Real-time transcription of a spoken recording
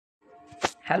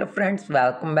Hello friends,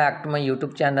 welcome back to my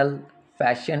YouTube channel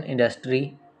Fashion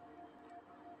Industry.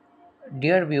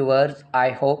 Dear viewers, I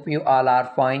hope you all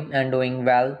are fine and doing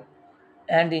well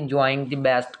and enjoying the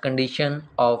best condition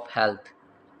of health.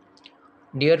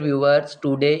 Dear viewers,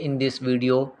 today in this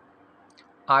video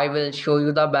I will show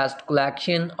you the best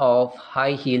collection of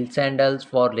high heel sandals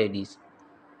for ladies.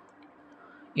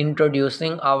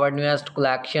 Introducing our newest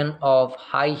collection of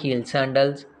high heel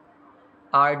sandals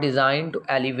are designed to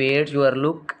elevate your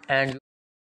look and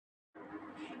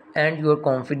your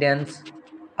confidence.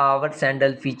 Our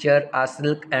sandal feature a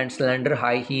silk and slender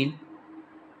high heel,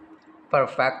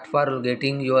 perfect for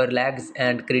elevating your legs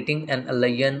and creating an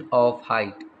illusion of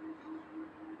height.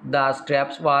 The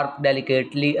straps warp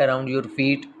delicately around your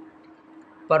feet,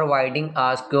 providing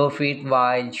a secure fit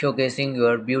while showcasing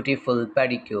your beautiful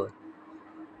pedicure.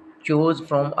 Choose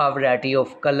from a variety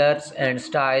of colors and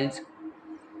styles,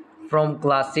 from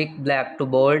classic black to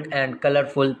bold and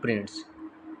colorful prints.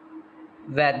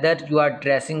 Whether you are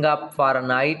dressing up for a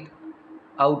night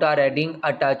out or adding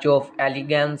a touch of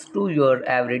elegance to your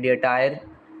everyday attire,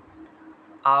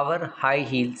 our high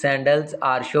heel sandals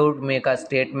are sure to make a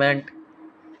statement.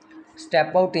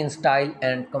 Step out in style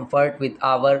and comfort with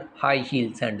our high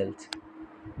heel sandals.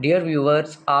 Dear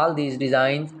viewers, all these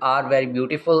designs are very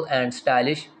beautiful and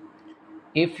stylish.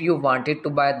 If you wanted to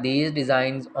buy these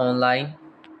designs online,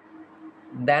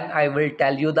 then I will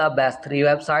tell you the best three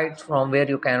websites from where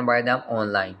you can buy them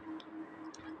online: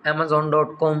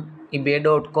 Amazon.com,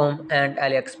 eBay.com, and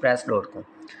AliExpress.com.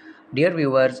 Dear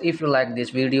viewers, if you like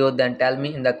this video, then tell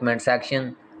me in the comment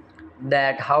section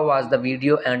that how was the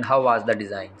video and how was the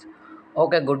designs.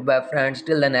 Okay, goodbye friends,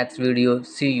 till the next video,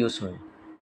 see you soon.